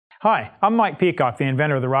Hi, I'm Mike Peacock, the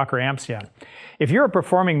inventor of the rocker amp stand. If you're a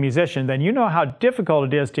performing musician, then you know how difficult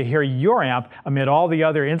it is to hear your amp amid all the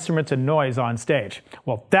other instruments and noise on stage.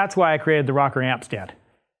 Well, that's why I created the rocker amp stand.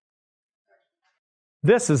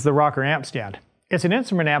 This is the rocker amp stand. It's an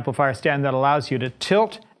instrument amplifier stand that allows you to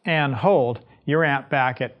tilt and hold your amp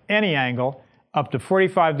back at any angle up to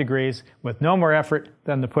 45 degrees with no more effort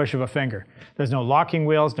than the push of a finger. There's no locking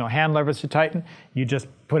wheels, no hand levers to tighten. You just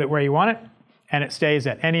put it where you want it, and it stays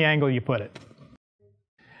at any angle you put it.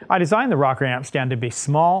 I designed the rocker amp stand to be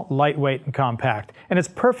small, lightweight, and compact, and it's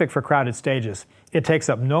perfect for crowded stages. It takes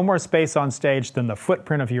up no more space on stage than the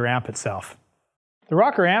footprint of your amp itself. The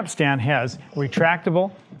rocker amp stand has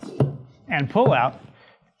retractable and pull-out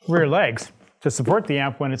rear legs to support the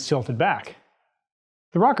amp when it's tilted back.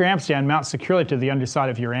 The rocker amp stand mounts securely to the underside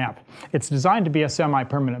of your amp. It's designed to be a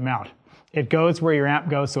semi-permanent mount. It goes where your amp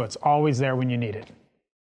goes, so it's always there when you need it.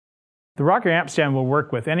 The rocker amp stand will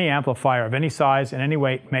work with any amplifier of any size and any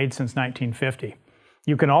weight made since 1950.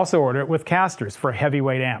 You can also order it with casters for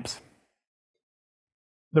heavyweight amps.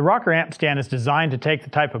 The rocker amp stand is designed to take the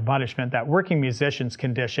type of punishment that working musicians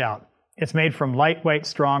can dish out. It's made from lightweight,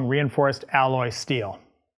 strong, reinforced alloy steel.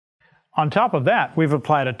 On top of that, we've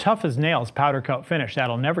applied a tough-as-nails powder coat finish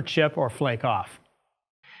that'll never chip or flake off.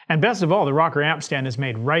 And best of all, the rocker amp stand is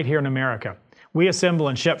made right here in America. We assemble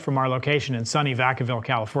and ship from our location in sunny Vacaville,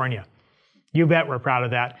 California. You bet we're proud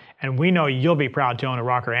of that, and we know you'll be proud to own a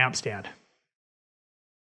rocker amp stand.